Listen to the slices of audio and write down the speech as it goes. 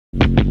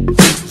Miami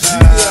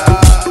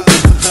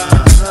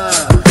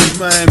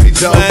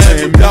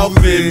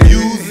Dolphin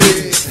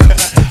music.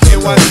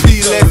 NYC,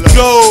 let's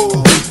go.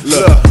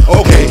 Look,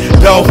 okay,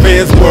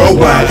 Dolfans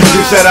worldwide.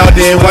 Big shout out to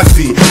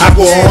NYC. I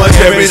go on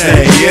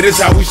everything. Yeah, this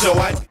how we show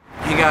out.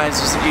 Hey guys,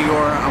 this is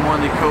Igor. I'm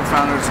one of the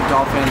co-founders of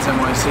Dolfans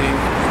NYC.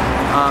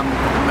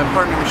 My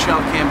partner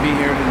Michelle can't be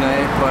here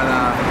today, but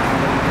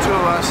the two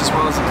of us, as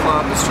well as the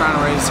club, is trying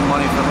to raise some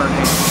money for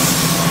hurricanes.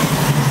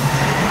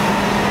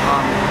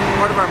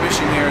 Part of our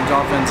mission here at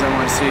Dolfans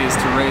NYC is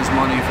to raise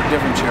money for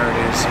different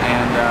charities,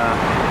 and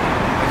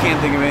I can't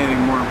think of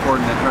anything more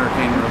important than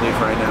hurricane relief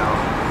right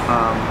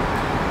now.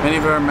 Many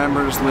of our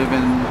members live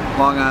in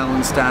Long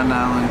Island, Staten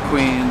Island,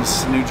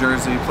 Queens, New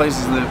Jersey,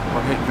 places that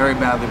were hit very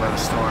badly by the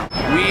storm.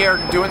 We are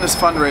doing this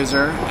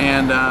fundraiser,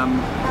 and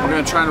we're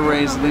going to try to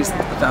raise at least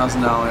 $1,000.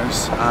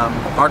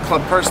 Our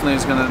club personally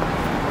is going to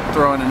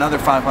throw in another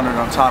 $500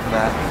 on top of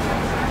that,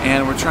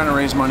 and we're trying to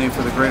raise money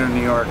for the Greater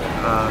New York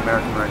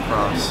American Red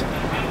Cross.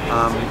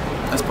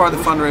 As part of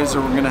the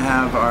fundraiser, we're going to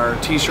have our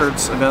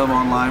t-shirts available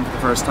online for the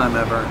first time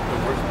ever.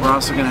 We're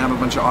also going to have a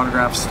bunch of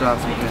autograph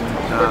stuff you can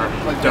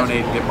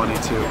donate and get money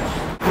to.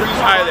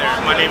 Hi there,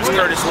 my name is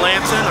Curtis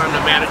Lanson. I'm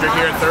the manager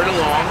here at Third and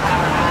Long,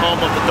 home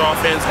of the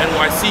Dolfans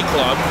NYC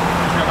Club.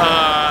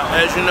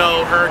 As you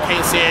know,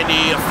 Hurricane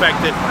Sandy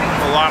affected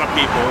a lot of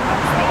people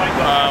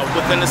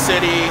within the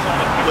city,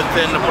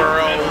 within the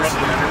boroughs.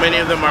 Many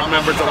of them are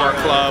members of our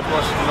club.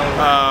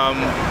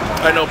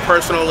 I know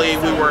personally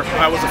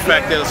I was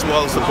affected as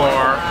well as the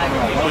bar.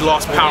 We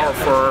lost power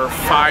for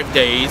 5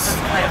 days.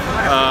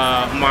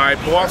 My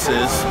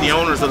bosses, the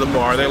owners of the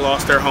bar, they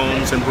lost their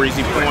homes in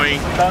Breezy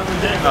Point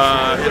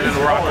and in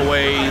the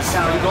Rockaways.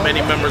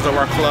 Many members of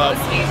our club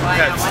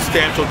had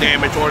substantial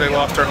damage or they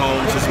lost their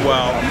homes as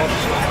well.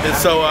 And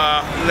so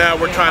now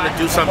we're trying to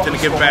do something to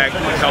give back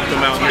and help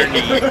them out in their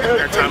need,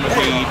 their time of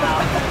need.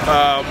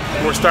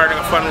 We're starting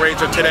a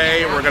fundraiser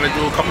today. We're going to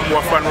do a couple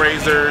more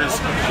fundraisers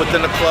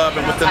within the club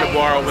and within the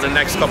bar over the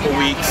next couple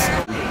weeks.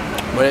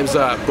 My name's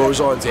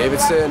Bojan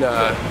Davidson.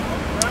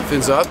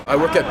 Fins up. I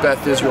work at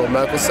Beth Israel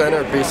Medical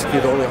Center, basically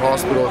the only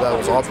hospital that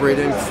was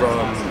operating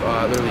from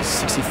literally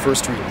 61st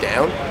Street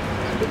down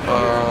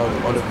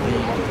under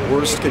the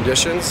worst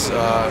conditions.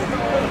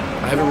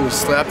 I haven't really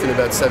slept in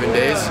about 7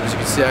 days. As you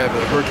can see, I have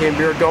a hurricane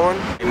beard going.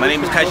 My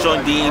name is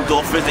Kaishon Dean,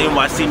 Dolfans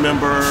NYC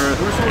member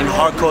and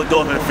hardcore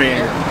Dolphin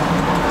fan.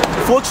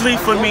 Fortunately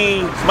for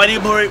me, my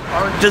neighborhood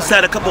just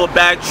had a couple of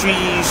bad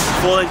trees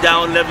falling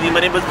down and everything. My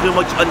neighborhood's pretty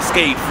much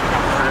unscathed.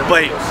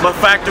 But my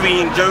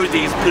factory in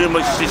Jersey is pretty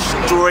much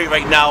destroyed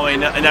right now,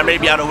 and I may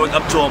be out of work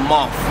up to a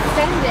month.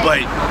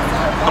 But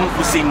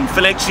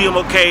financially I'm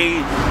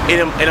okay,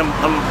 and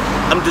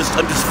I'm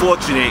just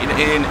fortunate,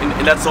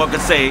 and that's all I can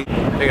say.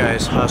 Hey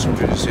guys, Haas from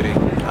Jersey City.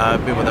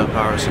 I've been without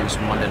power since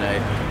Monday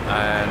night,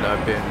 and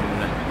I've been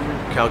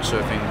couch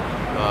surfing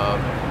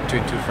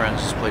between two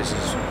friends'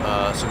 places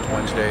since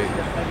Wednesday.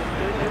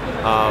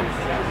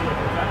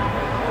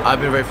 I've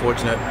been very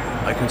fortunate.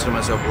 I consider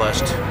myself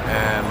blessed,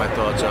 and my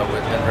thoughts are with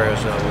and prayers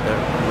with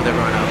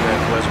everyone out there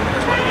who has been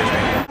as lucky as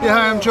me. Yeah,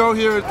 hi, I'm Joe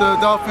here at the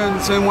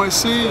Dolfans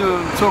NYC,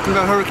 talking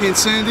about Hurricane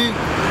Sandy,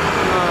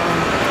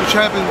 which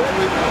happened.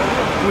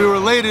 We were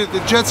elated at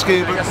the Jets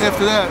game, but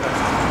after that,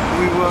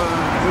 we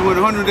went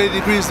 180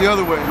 degrees the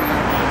other way,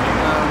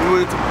 man. We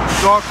went into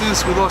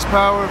darkness, we lost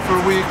power for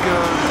a week.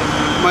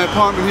 My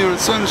apartment here on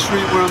Center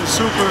Street, where I'm the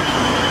super.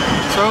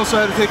 So I also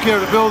had to take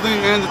care of the building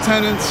and the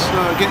tenants,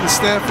 getting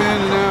staff in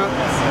and out,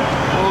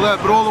 all that.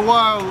 But all the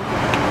while,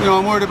 you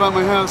know, I'm worried about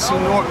my house in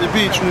the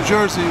beach, New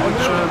Jersey,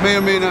 which may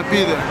or may not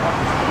be there.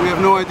 We have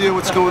no idea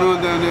what's going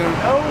on down there.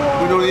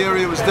 We know the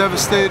area was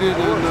devastated,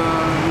 and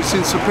we've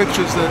seen some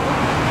pictures that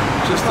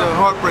just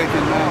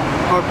heartbreaking, man,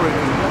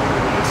 heartbreaking.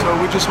 So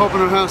we're just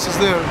hoping our house is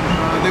there.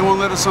 They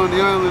won't let us on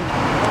the island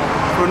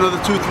for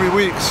another 2-3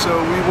 weeks, so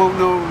we won't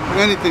know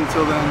anything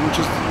till then, which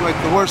is like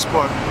the worst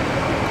part,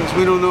 because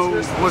we don't know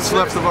what's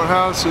left of our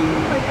house and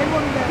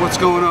what's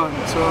going on.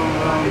 So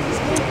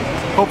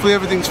hopefully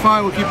everything's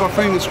fine. We'll keep our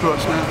fingers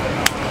crossed, man.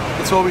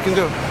 That's all we can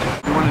do.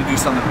 We want to do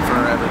something for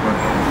everybody.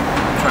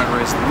 Try to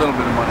raise a little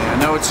bit of money. I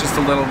know it's just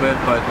a little bit,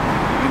 but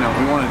you know,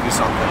 we want to do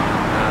something.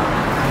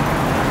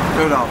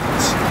 Go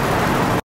Dolphins.